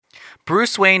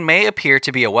Bruce Wayne may appear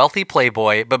to be a wealthy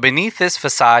playboy, but beneath this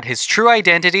facade, his true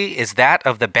identity is that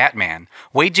of the Batman,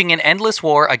 waging an endless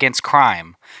war against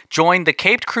crime. Join the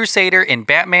Caped Crusader in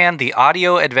Batman The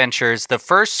Audio Adventures, the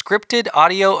first scripted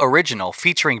audio original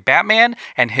featuring Batman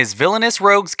and his villainous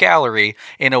rogues gallery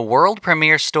in a world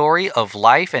premiere story of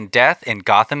life and death in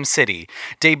Gotham City,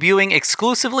 debuting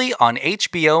exclusively on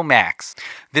HBO Max.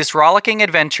 This rollicking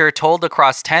adventure, told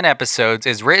across 10 episodes,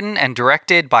 is written and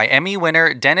directed by Emmy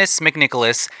winner Dennis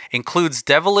McNicholas, includes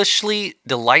devilishly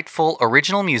delightful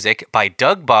original music by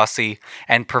Doug Bossy,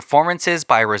 and performances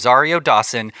by Rosario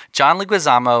Dawson, John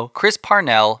Leguizamo, Chris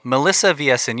Parnell, Melissa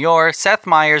Villaseñor, Seth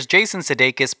Meyers, Jason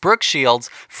Sudeikis, Brooke Shields,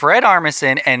 Fred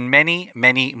Armisen, and many,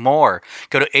 many more.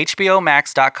 Go to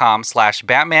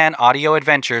hbomax.com/Batman Audio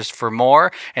Adventures for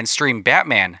more and stream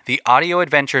Batman, The Audio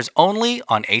Adventures only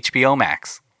on HBO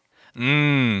Max.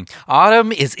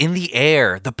 Autumn is in the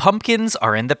air, the pumpkins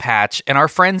are in the patch, and our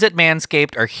friends at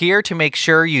Manscaped are here to make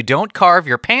sure you don't carve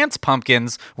your pants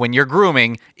pumpkins when you're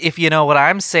grooming, if you know what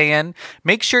I'm saying.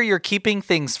 Make sure you're keeping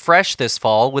things fresh this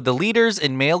fall with the leaders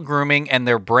in male grooming and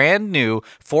their brand new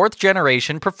 4th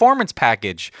generation performance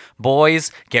package. Boys,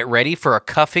 get ready for a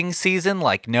cuffing season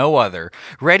like no other.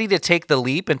 Ready to take the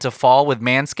leap into fall with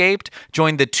Manscaped?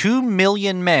 Join the 2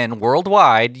 million men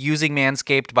worldwide using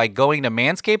Manscaped by going to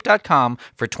manscaped.com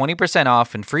for 20%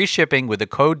 off and free shipping with the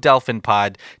code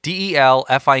DelphinPod,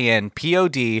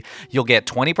 DELFINPOD. You'll get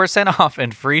 20% off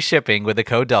and free shipping with the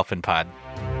code DelphinPod.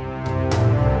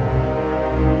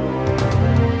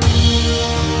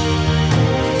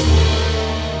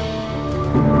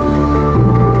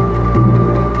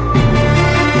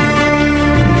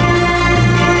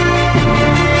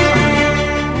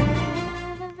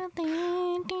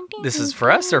 This is for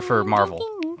us or for Marvel?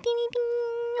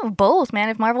 Both, man.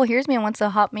 If Marvel hears me and wants to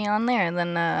hop me on there,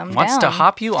 then I'm Wants down. to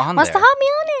hop you on Wants there. to hop me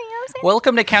on there, you know what I'm saying?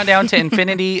 Welcome to Countdown to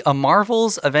Infinity, a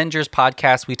Marvel's Avengers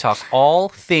podcast. We talk all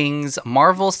things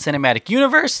Marvel Cinematic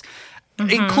Universe,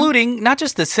 including not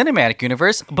just the cinematic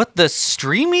universe, but the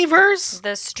streamyverse.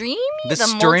 The streamy? The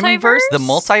streamyverse, the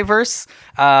multiverse.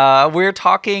 We're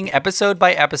talking episode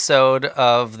by episode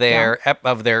of their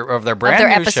brand new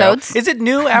episodes. show. Is it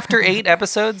new after 8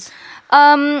 episodes?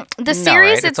 The series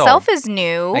right? It's itself old. is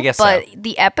new, I guess but so.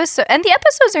 the episodes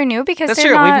are new because That's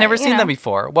they're true. not, We've never seen know. them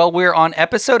before. Well, we're on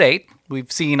episode 8. We've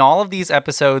seen all of these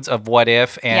episodes of What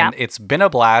If, and it's been a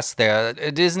blast.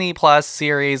 The Disney Plus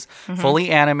series,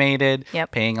 fully animated,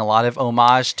 paying a lot of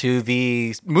homage to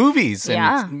the movies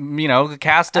and the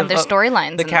cast of their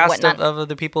storylines, the and cast whatnot. of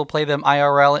the people who play them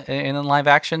IRL in live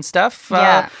action stuff.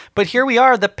 Yeah. But here we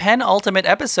are, the penultimate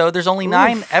episode. There's only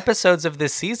 9 episodes of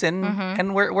this season,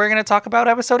 and we're going to talk about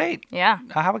episode 8. Yeah.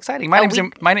 How exciting! My name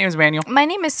is Manuel. My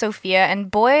name is Sophia, and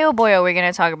boy, oh boy, are we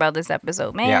going to talk about this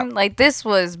episode, man. Yeah. Like, this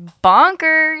was bonkers.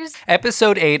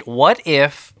 Episode 8, What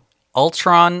If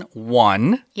Ultron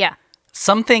won? Yeah.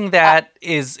 Something that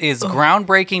is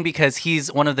groundbreaking because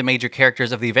he's one of the major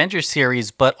characters of the Avengers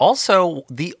series, but also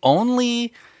the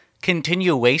only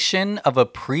continuation of a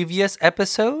previous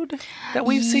episode that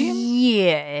we've seen.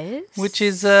 Yes. Which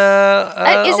is is it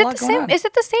the same? Is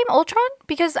it the same Ultron?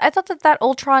 Because I thought that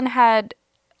Ultron had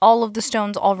all of the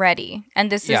stones already,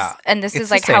 and this is It's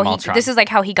like the how same he Ultron. this is like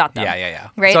how he got them. Yeah.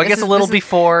 Right. So I guess a little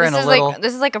before and a little.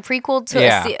 This is like a prequel to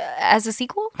as a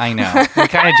sequel. I know we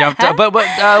kind of jumped up, but But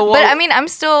I mean, I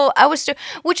was still,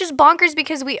 which is bonkers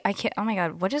because I can't. Oh my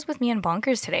god, what is with me and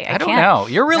bonkers today? I don't can't. know.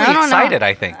 You're really I don't know. excited.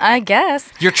 I think I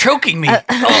guess. you're choking me. Let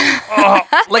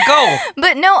go.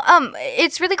 But no,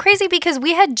 it's really crazy because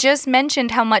we had just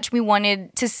mentioned how much we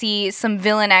wanted to see some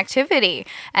villain activity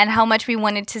and how much we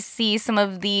wanted to see some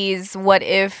of these what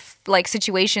if like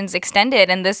situations extended,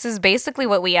 and this is basically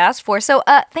what we asked for. So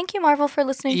thank you, Marvel, for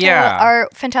listening to our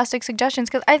fantastic suggestions,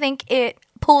 because I think it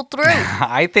pulled through.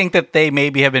 I think that they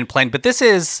maybe have been planned, but this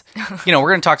is, we're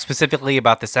going to talk specifically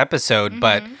about this episode,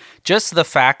 but just the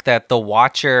fact that the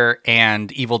Watcher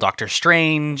and evil Doctor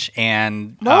Strange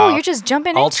and you're just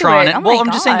jumping Ultron, into it. I'm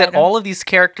just saying that all of these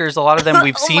characters, a lot of them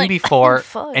we've seen before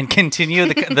fuck. and continue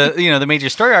the major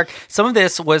story arc. Some of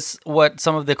this was what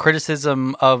some of the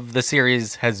criticism of the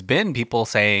series has been, people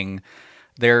saying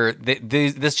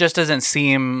this just doesn't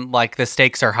seem like the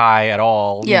stakes are high at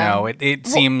all. Yeah. It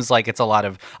seems like it's a lot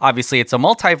of, obviously it's a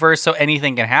multiverse, so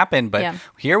anything can happen, but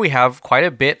here we have quite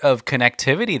a bit of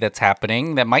connectivity that's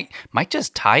happening that might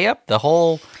just tie up the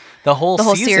whole the whole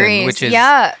season, series. which is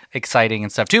Yeah. exciting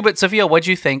and stuff too. But Sophia, what'd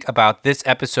you think about this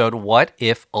episode? What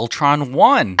if Ultron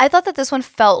won? I thought that this one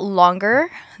felt longer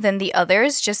than the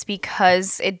others just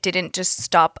because it didn't just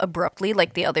stop abruptly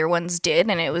like the other ones did,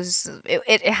 and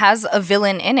it has a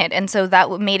villain in it, and so that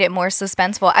made it more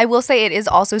suspenseful. I will say it is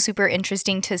also super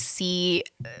interesting to see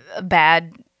a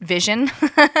bad Vision,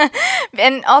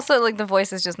 and also like the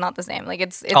voice is just not the same. Like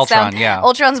it's Ultron, yeah.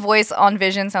 Ultron's voice on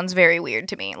Vision sounds very weird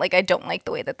to me. Like I don't like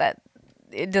the way that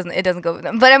it doesn't go with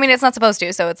them. But I mean it's not supposed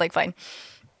to, so it's like fine.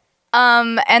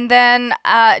 And then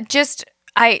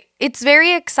it's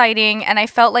very exciting, and I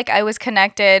felt like I was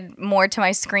connected more to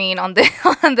my screen on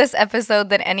this episode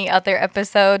than any other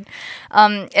episode.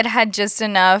 It had just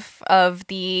enough of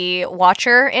the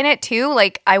Watcher in it too.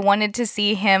 Like I wanted to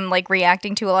see him like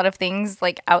reacting to a lot of things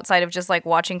like outside of just like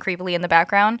watching creepily in the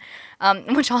background,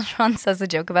 which Ultron says a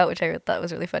joke about, which I thought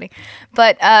was really funny.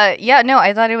 But yeah, no,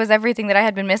 I thought it was everything that I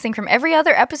had been missing from every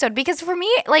other episode, because for me,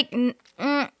 like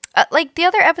the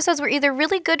other episodes were either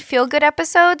really good feel-good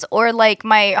episodes or like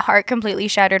my heart completely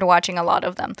shattered watching a lot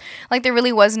of them. Like there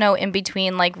really was no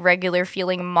in-between like regular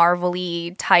feeling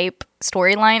Marvel-y type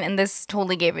storyline, and this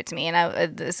totally gave it to me,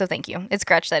 and so thank you. It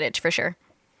scratched that itch for sure.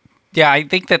 Yeah, I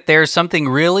think that there's something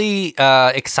really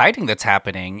exciting that's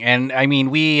happening, and I mean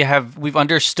we've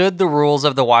understood the rules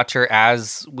of the Watcher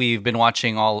as we've been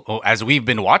watching the Watcher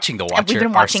We've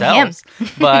been watching ourselves.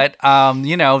 But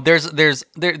you know,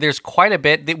 there's quite a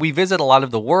bit that we visit a lot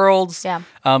of the worlds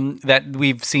that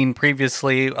we've seen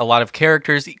previously. A lot of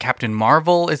characters. Captain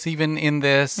Marvel is even in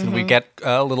this, and we get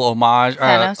a little homage,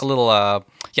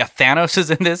 Thanos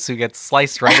is in this, who gets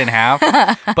sliced right in half.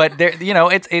 But there, you know,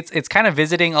 it's kind of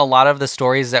visiting a lot of the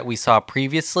stories that we saw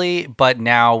previously, but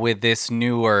now with this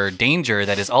newer danger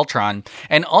that is Ultron.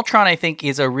 And Ultron, I think,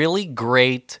 is a really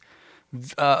great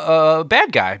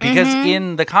bad guy, because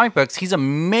in the comic books he's a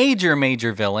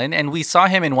major villain, and we saw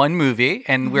him in one movie,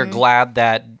 and we're glad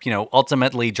that, you know,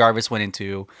 ultimately Jarvis went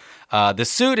into the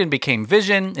suit and became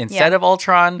Vision instead of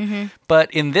Ultron.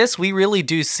 But in this, we really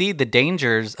do see the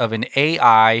dangers of an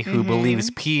AI who believes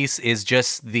peace is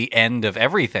just the end of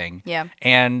everything. Yeah.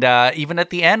 And even at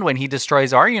the end, when he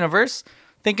destroys our universe,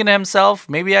 thinking to himself,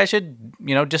 maybe I should,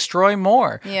 you know, destroy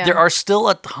more. Yeah. There are still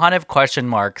a ton of question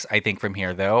marks, I think, from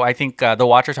here, though. I think the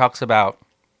Watcher talks about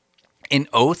an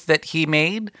oath that he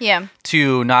made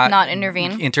to not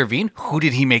intervene. Who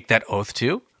did he make that oath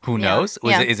to? Who knows?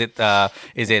 Is it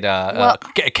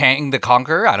Kang the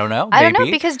Conqueror? I don't know. I don't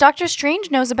know, because Doctor Strange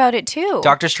knows about it too.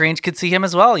 Doctor Strange could see him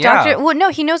as well. Yeah. No,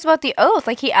 he knows about the oath.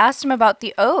 Like he asked him about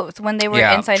the oath when they were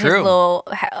inside his little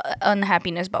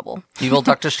unhappiness bubble. Evil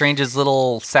Doctor Strange's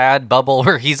little sad bubble,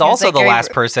 where he's also the last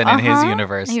person in his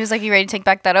universe. He was like, "You ready to take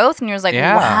back that oath?" And he was like, "What?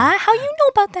 How you know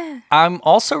about that?" I'm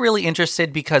also really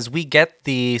interested because we get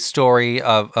the story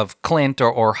of Clint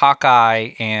or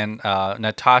Hawkeye and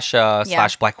Natasha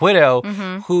 / Black Widow,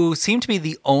 who seem to be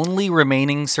the only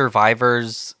remaining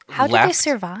survivors. How did they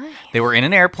survive? They were in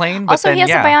an airplane, but also then, he has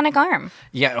a bionic arm.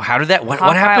 Yeah, how did that? What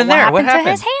happened there? What happened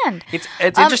to his hand?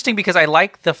 It's interesting because I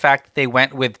like the fact that they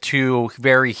went with two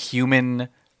very human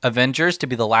Avengers to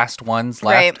be the last ones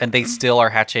left, and they still are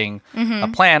hatching a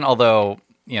plan. Although,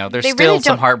 you know, there's still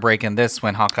some heartbreak in this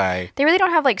when Hawkeye. They really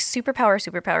don't have like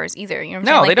superpowers either. You know what I'm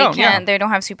saying? No, like, they don't. Can't, They don't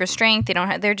have super strength. They don't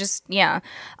have. They're just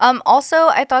Also,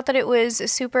 I thought that it was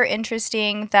super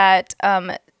interesting that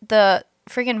the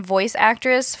freaking voice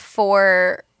actress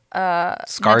for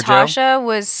Natasha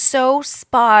was so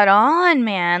spot on,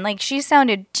 man. Like she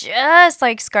sounded just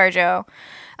like ScarJo.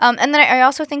 And then I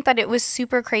also think that it was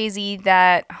super crazy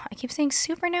that I keep saying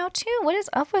super now too. What is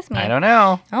up with me? I don't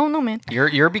know. I don't know, man.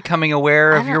 You're becoming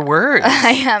aware of your words.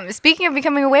 I am. Speaking of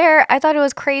becoming aware, I thought it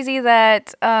was crazy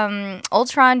that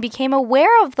Ultron became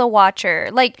aware of the Watcher.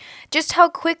 Like just how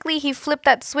quickly he flipped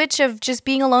that switch of just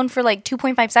being alone for like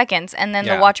 2.5 seconds, and then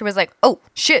the Watcher was like, "Oh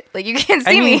shit! Like you can't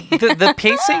see me." the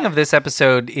pacing of this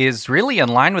episode is really in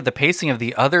line with the pacing of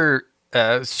the other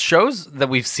shows that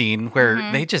we've seen,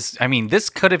 where they just, I mean, this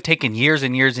could have taken years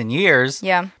and years and years.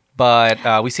 Yeah.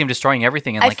 But we see him destroying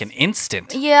everything in like an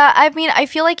instant. Yeah, I mean, I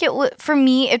feel like for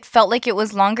me, it felt like it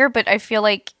was longer, but I feel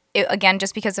like, again,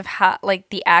 just because of how, like,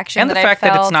 the action and the fact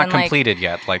that it's not completed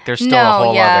yet. Like, there's still a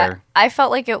whole other... I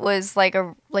felt like it was like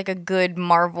a good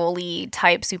Marvel-y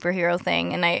type superhero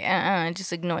thing, and I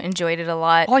just enjoyed it a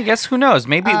lot. Well, I guess who knows?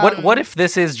 Maybe what if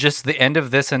this is just the end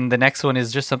of this and the next one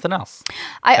is just something else?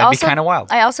 That'd be kind of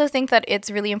wild. I also think that it's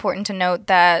really important to note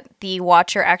that the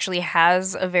Watcher actually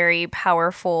has a very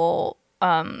powerful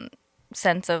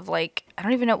sense of, like, I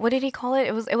don't even know, what did he call it?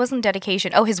 It wasn't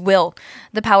dedication. Oh, his will.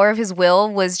 The power of his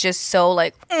will was just so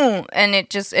like, and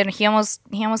he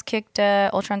almost kicked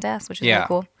Ultron's ass, which is really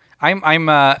cool. I'm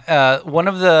one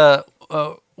of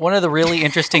the really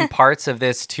interesting parts of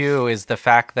this too is the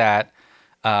fact that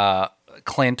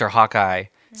Clint or Hawkeye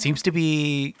seems to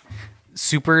be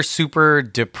super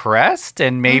depressed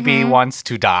and maybe wants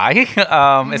to die.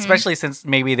 Especially since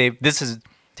maybe this is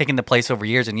taking the place over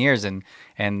years and years,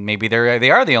 and maybe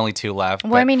they are the only two left.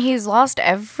 Well, I mean, he's lost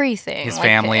everything. His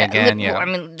family again, yeah. I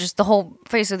mean, just the whole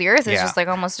face of the earth is Yeah. just like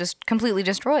almost just completely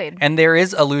destroyed. And there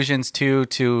is allusions to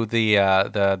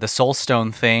the Soul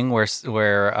Stone thing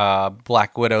where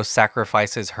Black Widow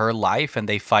sacrifices her life and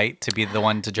they fight to be the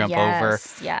one to jump over.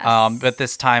 Yes. But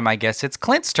this time, I guess it's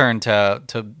Clint's turn to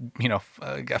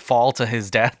fall to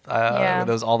his death.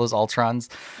 With all those Ultrons,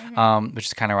 which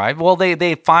is kind of right. Well,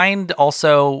 they find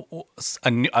also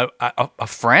a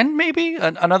friend, maybe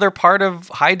another part of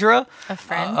Hydra. A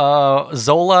friend?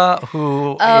 Zola,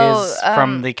 who is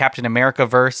from the Captain America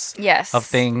verse Yes. of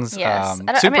things. Yes.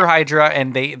 Super Hydra,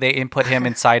 and they input him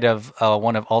inside of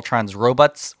one of Ultron's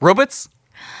robots. Robots?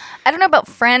 I don't know about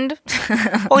friend.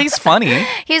 Well, he's funny.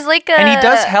 He's like a... And he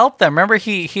does help them. Remember,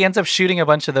 he ends up shooting a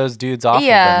bunch of those dudes off of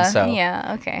them. So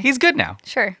Yeah, okay. he's good now.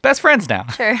 Sure. Best friends now.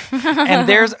 Sure. And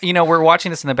there's, we're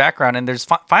watching this in the background, and there's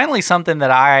finally something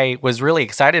that I was really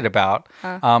excited about.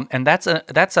 And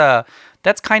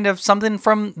that's kind of something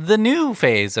from the new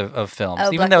phase of films. Oh,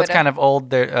 Even Black though it's Widow. kind of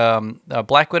old,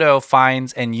 Black Widow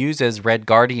finds and uses Red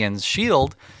Guardian's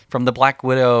shield from the Black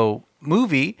Widow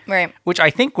movie, Right. which I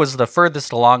think was the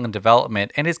furthest along in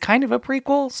development and is kind of a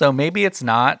prequel, so maybe it's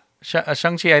not.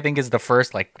 Shang-Chi, I think, is the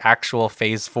first actual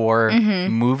Phase 4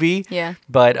 movie. Yeah.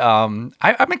 But I'm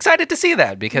excited to see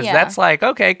that because Yeah. that's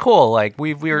okay, cool.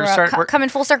 We're coming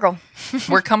full circle.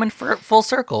 we're coming for full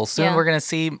circle. Soon Yeah. we're gonna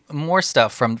see more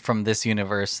stuff from this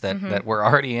universe that we're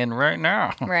already in right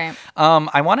now. Right.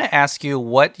 I want to ask you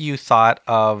what you thought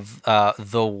of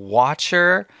the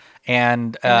Watcher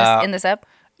and In this ep?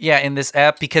 yeah, in this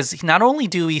ep, because not only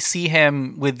do we see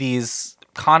him with these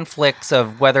conflicts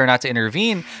of whether or not to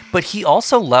intervene, but he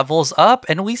also levels up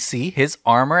and we see his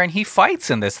armor and he fights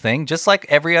in this thing just like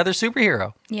every other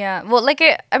superhero. Yeah. Well, like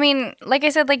I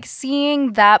said,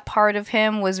 seeing that part of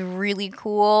him was really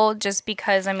cool just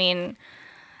because,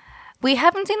 we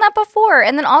haven't seen that before.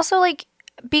 And then also,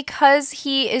 because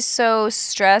he is so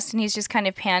stressed and he's just kind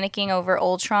of panicking over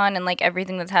Ultron and,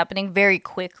 everything that's happening very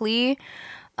quickly,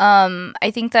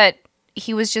 I think that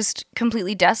he was just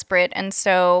completely desperate. And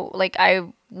so, I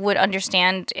would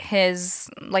understand his,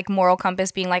 moral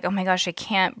compass being oh my gosh, I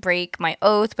can't break my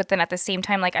oath. But then at the same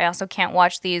time, I also can't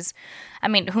watch these,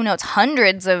 who knows,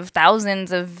 hundreds of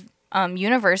thousands of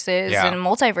universes Yeah. and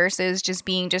multiverses just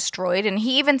being destroyed. And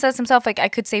he even says himself, I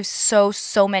could save so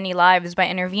many lives by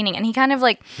intervening. And he kind of,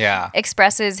 Yeah.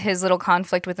 expresses his little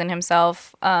conflict within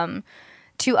himself,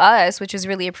 to us, which was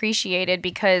really appreciated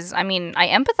because I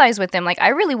empathize with them. I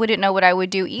really wouldn't know what I would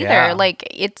do either. Yeah.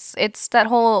 It's that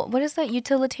whole, what is that,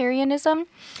 utilitarianism,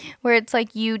 where it's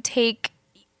you take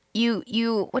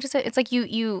you what is it?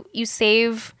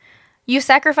 It's you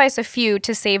sacrifice a few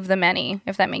to save the many,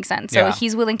 if that makes sense. So Yeah.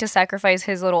 he's willing to sacrifice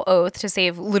his little oath to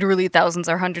save literally thousands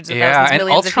or hundreds of Yeah, thousands, and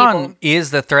millions of Ultron people.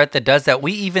 is the threat that does that.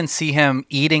 We even see him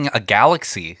eating a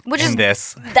galaxy Which in is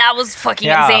this. That was fucking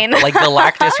Yeah, insane. like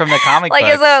Galactus from the comic like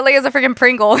books. as a freaking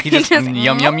Pringle. He just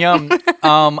yum yum yum.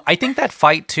 I think that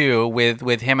fight too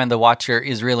with him and the Watcher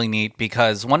is really neat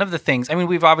because one of the things,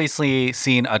 we've obviously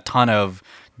seen a ton of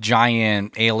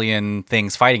giant alien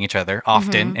things fighting each other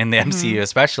often in the MCU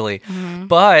especially,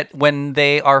 but when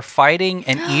they are fighting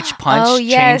and each punch Oh,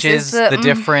 yes, changes it's the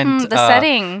different the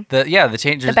setting. the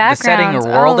changes The the setting or backgrounds.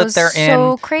 world Oh, that they're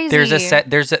so in. crazy.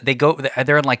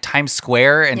 They're in Times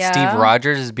Square and Yeah. Steve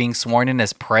Rogers is being sworn in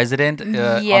as president on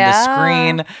the Yeah.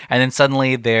 screen, and then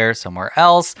suddenly they're somewhere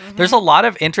else. There's a lot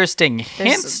of interesting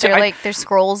hints to There's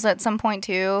scrolls at some point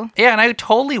too. yeah, and I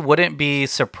totally wouldn't be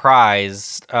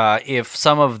surprised if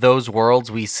some of those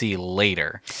worlds we see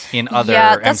later in other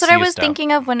Yeah, that's what I MCU was stuff.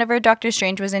 thinking of whenever Doctor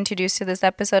Strange was introduced to this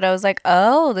episode. I was like,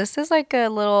 oh, this is like a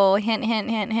little hint,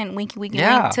 winky,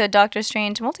 Yeah. wink to Doctor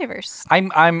Strange multiverse.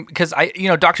 I'm because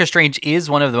Doctor Strange is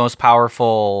one of the most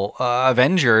powerful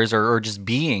Avengers or just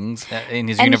beings in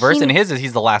his And universe, and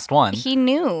he's the last one. He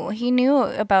knew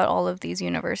about all of these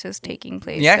universes taking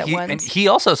place Yeah, at and once. he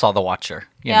also saw the Watcher.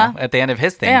 You Yeah. know, at the end of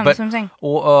his thing. Yeah, but that's what I'm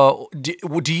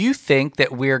saying. do you think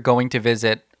that we're going to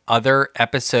visit other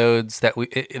episodes that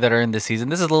are in this season?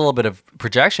 This is a little bit of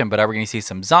projection, but are we going to see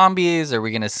some zombies? Are we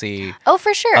going to see Oh,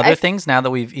 for sure. other things now that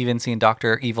we've even seen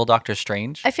Evil Doctor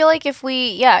Strange? I feel like if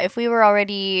we were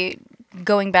already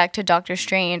going back to Doctor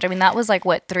Strange, that was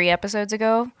 3 episodes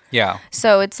ago. Yeah.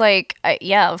 So it's like,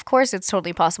 yeah, of course, it's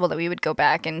totally possible that we would go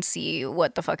back and see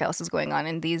what the fuck else is going on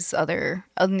in these other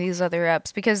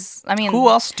eps. Because I mean, Who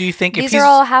else do you think these are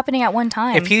all happening at one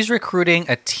time? if he's recruiting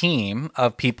a team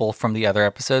of people from the other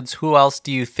episodes, who else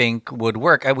do you think would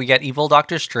work? We got evil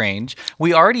Doctor Strange.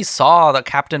 We already saw the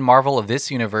Captain Marvel of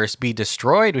this universe be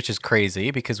destroyed, which is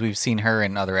crazy because we've seen her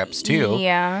in other eps too.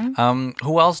 Yeah.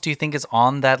 Who else do you think is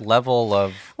on that level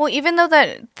of? Well, even though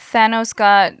that Thanos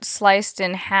got sliced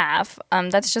in half,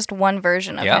 that's just one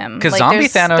version of him. Because zombie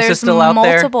Thanos is still out there.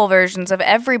 There's multiple versions of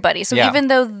everybody. So Yeah. even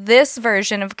though this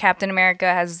version of Captain America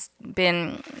has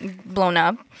been blown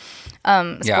up,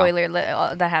 spoiler,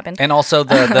 that happened. And also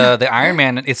the Iron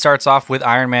Man, it starts off with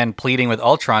Iron Man pleading with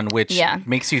Ultron, which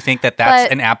makes you think that that's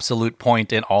But- an absolute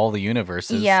point in all the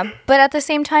universes. Yeah, but at the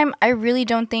same time, I really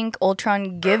don't think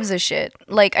Ultron gives a shit.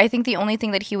 Like, I think the only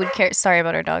thing that he would care... Sorry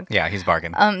about our dog. Yeah, he's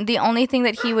bargain. The only thing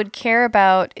that he would care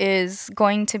about is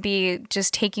going to be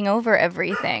just taking over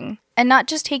everything. And not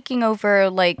just taking over,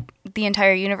 like, the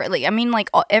entire universe. Like, I mean, like,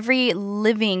 every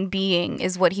living being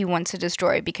is what he wants to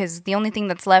destroy, because the only thing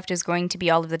that's left is going to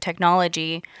be all of the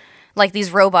technology, like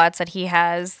these robots that he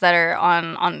has that are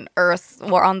on Earth,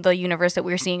 or on the universe that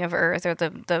we're seeing of Earth, or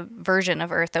the version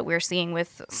of Earth that we're seeing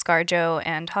with ScarJo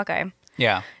and Hawkeye.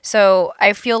 Yeah. So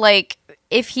I feel like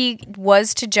if he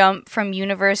was to jump from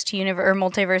universe to universe, or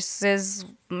multiverses,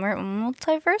 I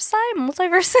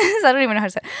don't even know how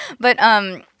to say it. But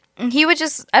he would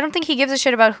just, I don't think he gives a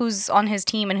shit about who's on his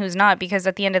team and who's not, because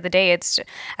at the end of the day, it's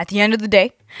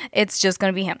just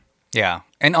going to be him. Yeah.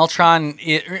 And Ultron,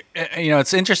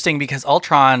 it's interesting because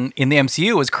Ultron in the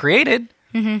MCU was created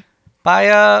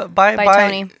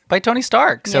by Tony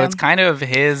Stark. So Yeah. it's kind of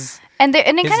his... And it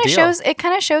his kind of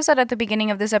deal. shows that at the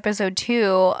beginning of this episode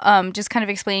too, just kind of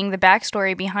explaining the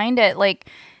backstory behind it. Like,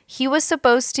 he was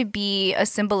supposed to be a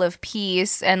symbol of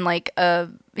peace, and like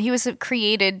he was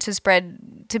created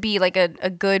to be like a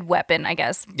good weapon, I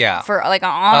guess. Yeah. For like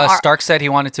Stark said he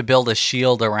wanted to build a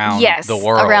shield around yes, the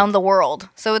world. around the world.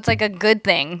 So it's like a good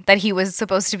thing that he was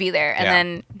supposed to be there,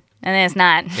 and then it's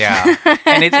not. Yeah.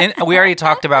 And we already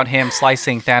talked about him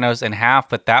slicing Thanos in half,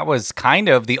 but that was kind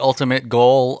of the ultimate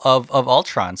goal of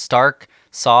Ultron. Stark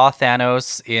saw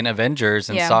Thanos in Avengers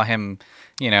and saw him,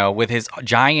 with his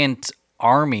giant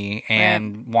army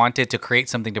and wanted to create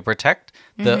something to protect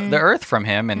the Earth from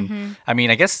him. And I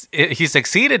mean, I guess he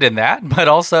succeeded in that, but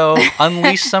also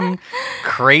unleashed some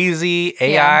crazy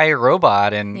AI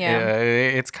robot, and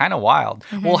it's kind of wild.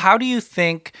 Well, how do you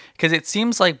think, because it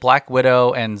seems like Black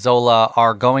Widow and Zola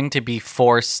are going to be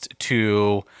forced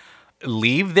to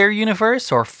leave their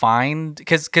universe or find,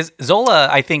 because Zola,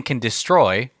 I think, can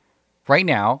destroy right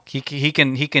now. He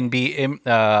can be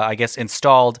I guess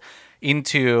installed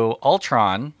into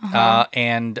Ultron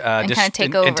and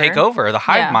take over the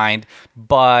hive mind,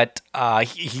 but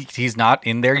he's not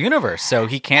in their universe, so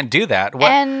he can't do that.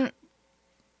 And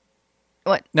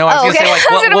what? No, I was okay. gonna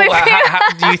say, like,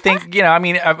 how do you think? I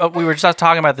mean, we were just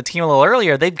talking about the team a little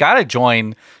earlier. They've got to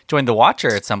join the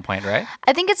Watcher at some point, right?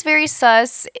 I think it's very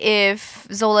sus if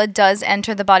Zola does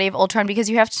enter the body of Ultron, because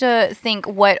you have to think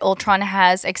what Ultron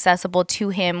has accessible to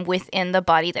him within the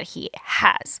body that he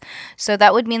has. So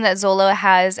that would mean that Zola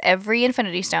has every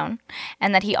Infinity Stone,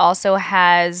 and that he also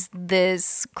has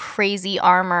this crazy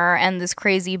armor and this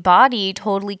crazy body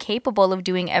totally capable of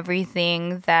doing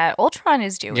everything that Ultron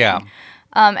is doing. Yeah.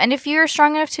 And if you're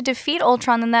strong enough to defeat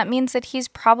Ultron, then that means that he's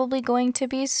probably going to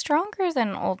be stronger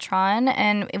than Ultron,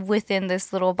 and within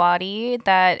this little body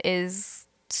that is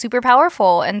super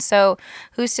powerful. And so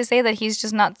who's to say that he's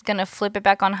just not going to flip it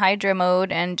back on Hydra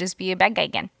mode and just be a bad guy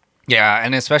again? Yeah,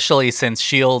 and especially since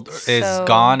S.H.I.E.L.D. is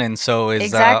gone, and so is,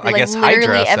 exactly, I guess,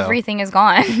 literally Hydra. everything is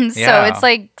gone. So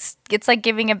it's like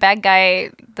giving a bad guy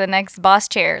the next boss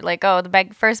chair. Like, oh, the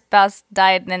first boss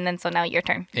died, and then so now your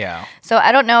turn. Yeah. So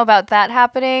I don't know about that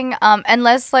happening,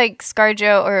 unless like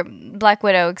ScarJo or Black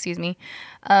Widow, excuse me,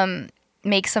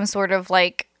 make some sort of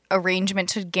like arrangement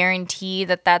to guarantee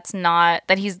that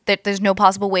there's no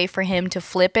possible way for him to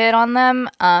flip it on them.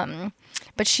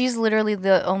 But she's literally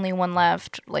the only one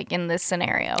left, like, in this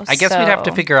scenario. I guess we'd have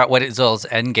to figure out what Zola's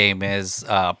end game is,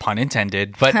 pun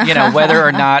intended. But whether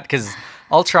or not, because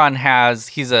Ultron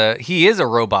he is a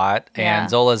robot, and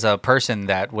Zola's a person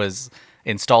that was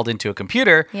installed into a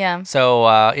computer. Yeah.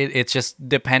 So it's just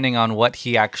depending on what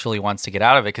he actually wants to get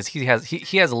out of it, because he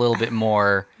has a little bit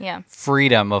more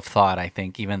freedom of thought, I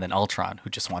think, even than Ultron, who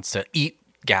just wants to eat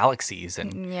galaxies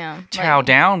and chow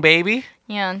down, baby.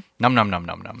 Yeah. Num num num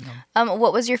num num.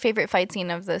 What was your favorite fight scene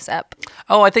of this ep?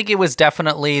 Oh, I think it was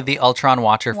definitely the Ultron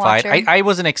Watcher fight. I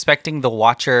wasn't expecting the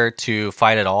Watcher to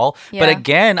fight at all. Yeah. But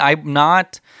again, I'm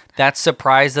not that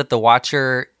surprised that the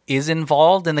Watcher is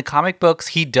involved in the comic books.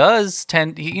 He does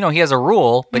he has a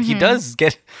rule, but he does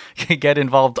get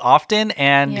involved often,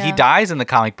 and he dies in the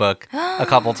comic book a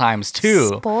couple times too.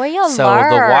 Spoiler. So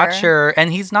the Watcher,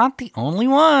 and he's not the only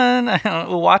one.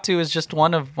 Uatu is just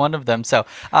one of them. So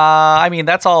I mean,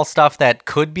 that's all stuff that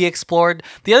could be explored.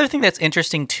 The other thing that's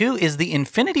interesting too is the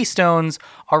Infinity Stones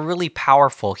are really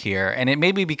powerful here, and it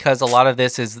may be because a lot of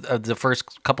this is the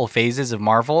first couple phases of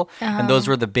Marvel, and those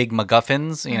were the big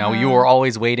MacGuffins. You know, you were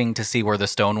always waiting to see where the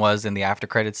stone was in the after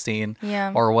credits scene,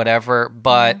 or whatever.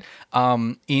 But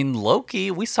in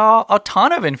Loki, we saw a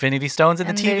ton of Infinity Stones in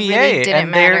the TVA,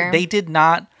 and they did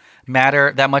not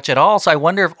matter that much at all. So I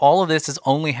wonder if all of this is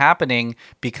only happening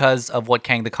because of what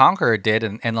Kang the Conqueror did,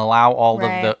 and allow all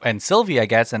of and Sylvie, I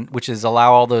guess, and which is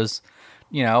allow all those,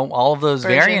 all of those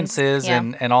variances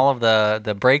and all of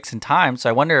the breaks in time. So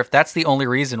I wonder if that's the only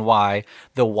reason why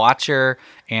the Watcher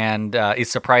and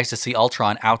is surprised to see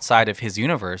Ultron outside of his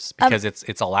universe, because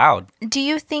it's allowed. Do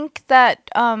you think that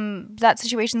that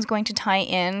situation is going to tie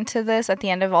into this at the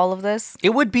end of all of this?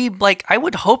 It would be I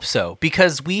would hope so,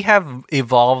 because we have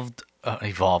evolved.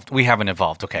 We haven't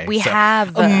evolved. Okay. We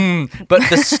have. But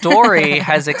the story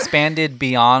has expanded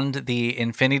beyond the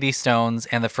Infinity Stones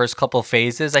and the first couple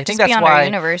phases. I think that's why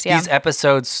these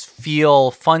episodes feel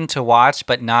fun to watch,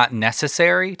 but not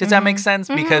necessary. Does that make sense?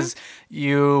 Because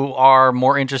you are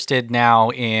more interested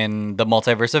now in the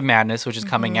Multiverse of Madness, which is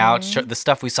coming out. The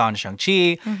stuff we saw in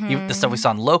Shang-Chi, the stuff we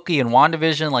saw in Loki and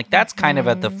WandaVision, that's kind of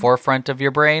at the forefront of your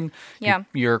brain. Yeah.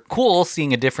 You're cool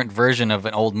seeing a different version of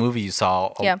an old movie you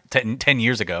saw 10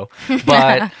 years ago.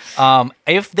 But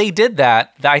if they did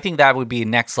that, I think that would be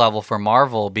next level for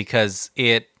Marvel, because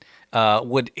it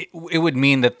would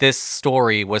mean that this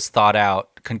story was thought out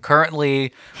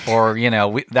concurrently, or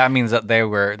that means that they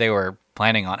were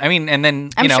planning on. I mean, and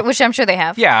then which I'm sure they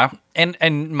have. Yeah,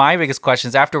 and my biggest question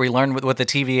is, after we learn what the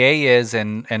TVA is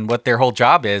and what their whole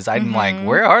job is, I'm like,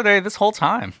 where are they this whole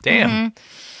time? Damn.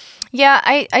 Yeah,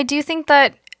 I do think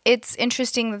that it's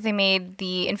interesting that they made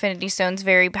the Infinity Stones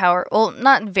very well,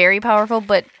 not very powerful,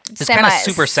 but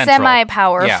super central.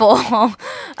 Semi-powerful.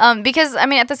 Yeah. Because, I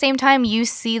mean, at the same time, you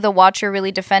see the Watcher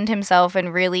really defend himself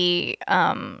and really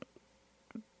kind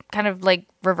of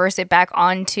reverse it back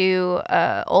onto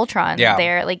Ultron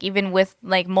there, even with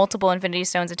multiple Infinity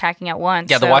Stones attacking at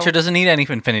once. Yeah, the Watcher doesn't need any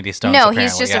Infinity Stones. No,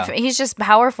 he's just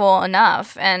powerful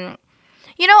enough. And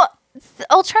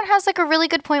Ultron has a really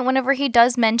good point whenever he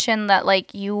does mention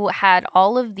that you had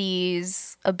all of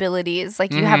these abilities,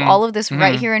 you have all of this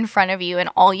right here in front of you, and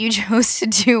all you chose to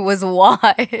do was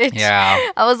watch. Yeah,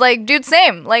 I was like, dude,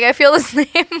 same. I feel the same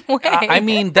way. I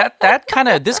mean,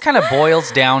 this kind of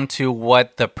boils down to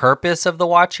what the purpose of the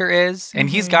Watcher is, and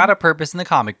he's got a purpose in the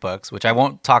comic books, which I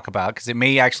won't talk about because it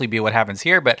may actually be what happens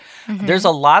here. But there's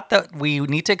a lot that we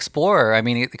need to explore. I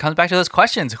mean, it comes back to those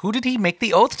questions: who did he make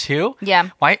the oath to?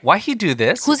 Yeah. Why he do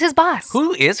this? Who's his boss?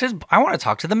 Who is his? I want to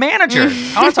talk to the manager.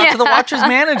 I want to talk to the Watcher's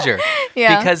manager.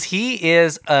 Yeah. Because he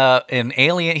is an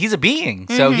alien. He's a being.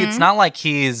 So it's not like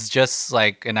he's just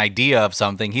an idea of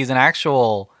something. He's an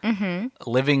actual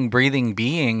living, breathing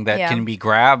being that can be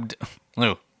grabbed.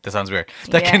 Ooh, that sounds weird.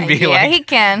 That can be he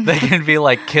can. That can be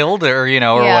killed or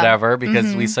or whatever,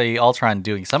 because we see Ultron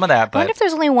doing some of that. But I wonder if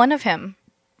there's only one of him.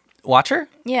 Watcher?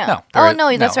 Yeah.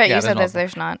 No, that's right. You said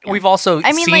there's not. Yeah. We've also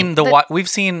seen we've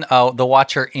seen the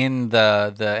Watcher in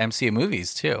the MCU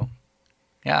movies too.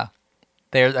 Yeah.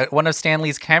 One of Stan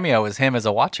Lee's cameo is him as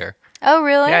a Watcher. Oh,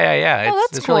 really? Yeah. Oh,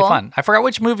 it's really fun. I forgot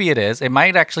which movie it is. It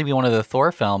might actually be one of the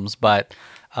Thor films, but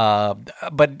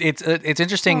it's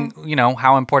interesting,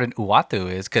 how important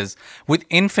Uatu is, because with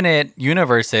infinite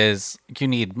universes, you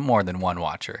need more than one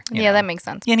Watcher. Yeah, that makes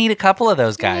sense. You need a couple of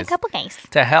those guys.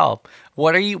 To help.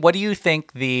 What do you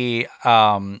think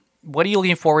what are you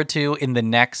looking forward to in the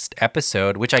next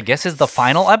episode, which I guess is the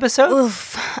final episode?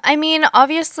 Oof. I mean,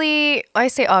 obviously, I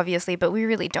say obviously, but we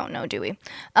really don't know, do we?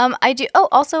 I do. Oh,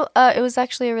 also, it was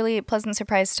actually a really pleasant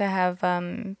surprise to have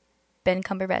Ben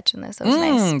Cumberbatch in this. That was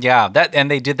nice. Yeah,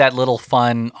 and they did that little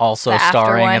fun also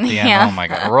starring at the end. Yeah. Oh my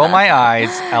god, roll my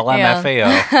eyes,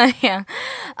 LMFAO. Yeah.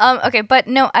 Okay, but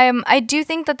no, I do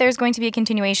think that there's going to be a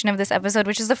continuation of this episode,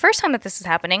 which is the first time that this is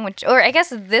happening. Or I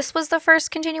guess this was the first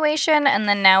continuation, and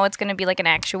then now it's going to be an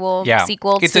actual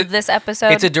sequel to this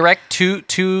episode. It's a direct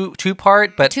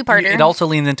two-part, but two-parter. It also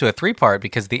leans into a three-part,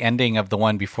 because the ending of the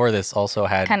one before this also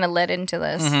had kind of led into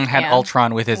this. Had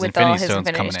Ultron with his Infinity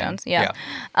Stones coming in. Yeah.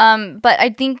 But I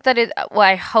think that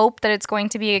I hope that it's going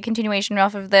to be a continuation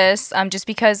off of this, just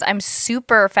because I'm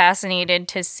super fascinated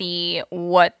to see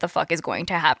what the fuck is going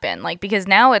to happen. Because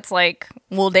now it's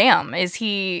well, damn, is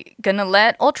he gonna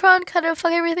let Ultron kind of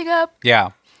fuck everything up?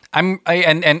 Yeah.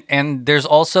 And there's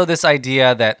also this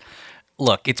idea that,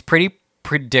 look, it's pretty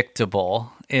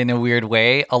predictable in a weird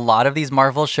way. A lot of these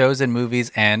Marvel shows and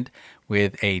movies end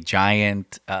with a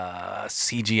giant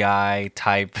CGI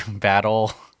type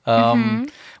battle,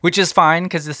 which is fine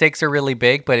because the stakes are really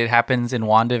big. But it happens in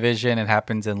WandaVision, it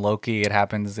happens in Loki, it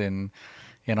happens in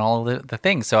all of the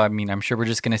things. So I mean, I'm sure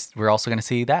we're also gonna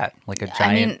see that, like a giant.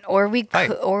 I mean, or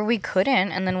we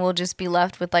couldn't, and then we'll just be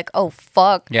left with like, oh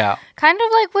fuck. Yeah. Kind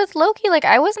of like with Loki. Like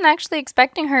I wasn't actually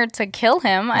expecting her to kill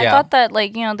him. I thought that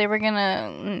like they were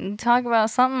gonna talk about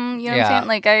something. You know what I'm saying?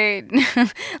 Like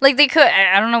like they could.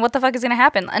 I don't know what the fuck is gonna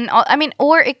happen. And I mean,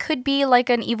 or it could be like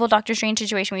an evil Doctor Strange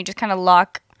situation where you just kind of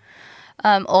lock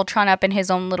Ultron up in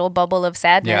his own little bubble of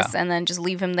sadness and then just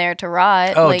leave him there to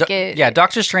rot. Oh,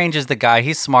 Doctor Strange is the guy.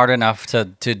 He's smart enough to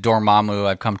Dormammu,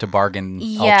 I've come to bargain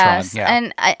yes,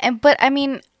 Ultron. Yeah. But I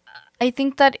mean, I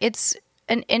think that it's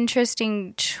an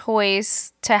interesting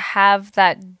choice to have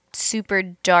that super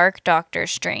dark Doctor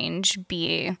Strange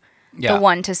be the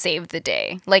one to save the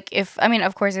day. Like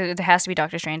of course it has to be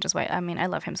Doctor Strange. That's why, I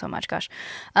love him so much. Gosh.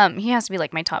 He has to be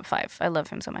like my top 5. I love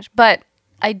him so much. But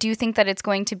I do think that it's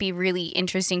going to be really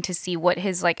interesting to see what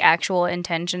his like actual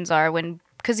intentions are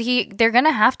because they're going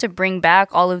to have to bring back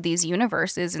all of these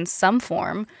universes in some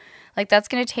form. Like that's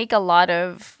going to take a lot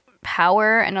of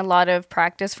power and a lot of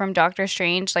practice from Doctor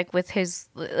Strange, like with his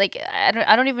like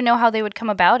I don't even know how they would come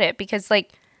about it, because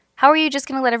like how are you just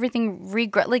going to let everything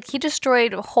regrow? Like he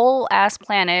destroyed whole ass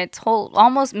planets,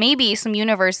 almost maybe some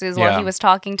universes while he was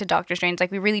talking to Doctor Strange.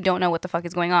 Like we really don't know what the fuck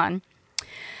is going on.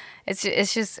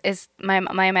 It's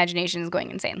my imagination is going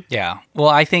insane. Yeah. Well,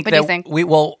 I think what do you think?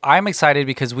 I'm excited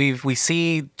because we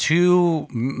see 2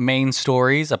 main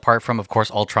stories apart from, of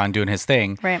course, Ultron doing his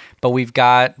thing. Right. But we've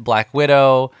got Black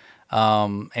Widow,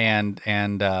 and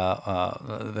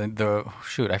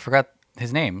shoot, I forgot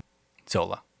his name.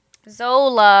 Zola.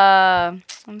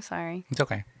 I'm sorry. It's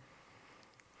okay.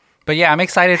 But yeah, I'm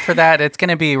excited for that. It's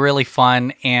going to be really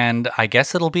fun, and I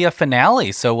guess it'll be a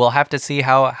finale, so we'll have to see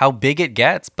how big it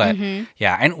gets. But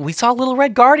yeah, and we saw a little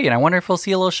Red Guardian. I wonder if we'll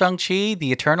see a little Shang-Chi.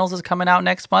 The Eternals is coming out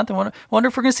next month. I wonder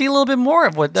if we're going to see a little bit more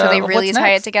of what. So they really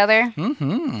tie it together?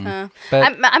 Mm-hmm.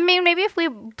 But I mean, maybe if we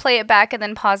play it back and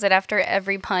then pause it after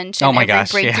every punch and oh my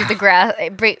gosh, break through the grass,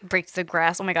 break through the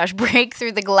grass. Oh my gosh, break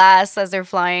through the glass as they're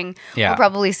flying. Yeah. We'll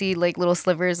probably see like little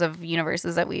slivers of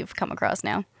universes that we've come across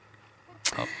now.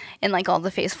 Oh. And like all the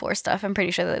Phase 4 stuff, I'm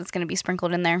pretty sure that it's going to be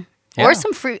sprinkled in there. Yeah. Or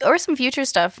some future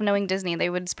stuff. Knowing Disney, they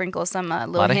would sprinkle some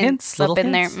little hints up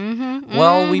in there. Mm-hmm.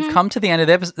 Well, we've come to the end of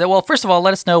the episode. Well, first of all,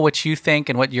 let us know what you think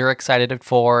and what you're excited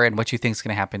for and what you think is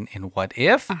going to happen in What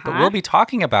If. But we'll be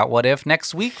talking about What If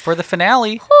next week for the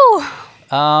finale. Whew.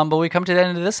 But we come to the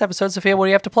end of this episode. Sophia, what do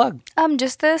you have to plug?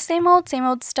 Just the same old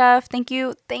stuff. Thank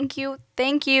you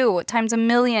times a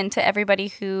million to everybody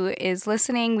who is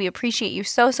listening. We appreciate you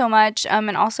so much.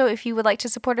 And also, if you would like to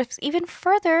support us even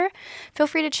further, feel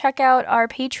free to check out our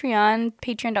Patreon,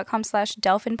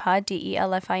 patreon.com/DelphinPod,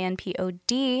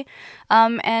 DelphinPod.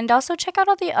 And also check out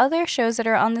all the other shows that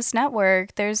are on this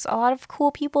network. There's a lot of cool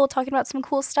people talking about some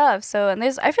cool stuff. So, and I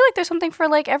feel like there's something for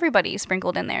like everybody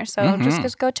sprinkled in there. So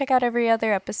just go check out every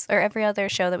other episode or every other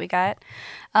show that we got.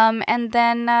 And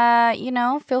then,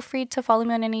 feel free to follow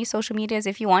me on any social medias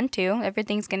if you want to.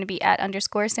 Everything's going to be at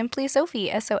 _Simply Sophie,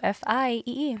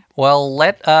 SOFIEE. Well,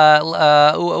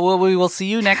 we will see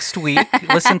you next week.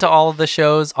 Listen to all of the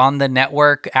shows on the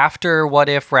network. After What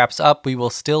If wraps up, we will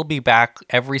still be back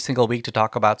every single week to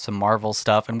talk about some Marvel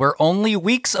stuff. And we're only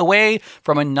weeks away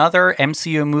from another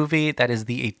MCU movie that is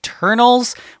The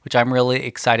Eternals, which I'm really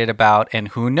excited about. And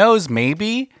who knows,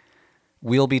 maybe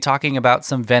we'll be talking about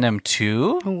some Venom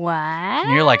 2. What?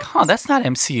 And you're like, that's not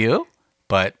MCU.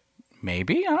 But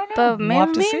maybe, I don't know. But we'll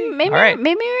have to see. Maybe we're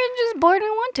just bored and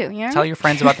want to. Tell your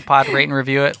friends about the pod, rate and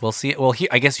review it. We'll see.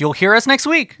 I guess you'll hear us next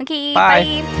week. Okay,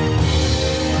 bye.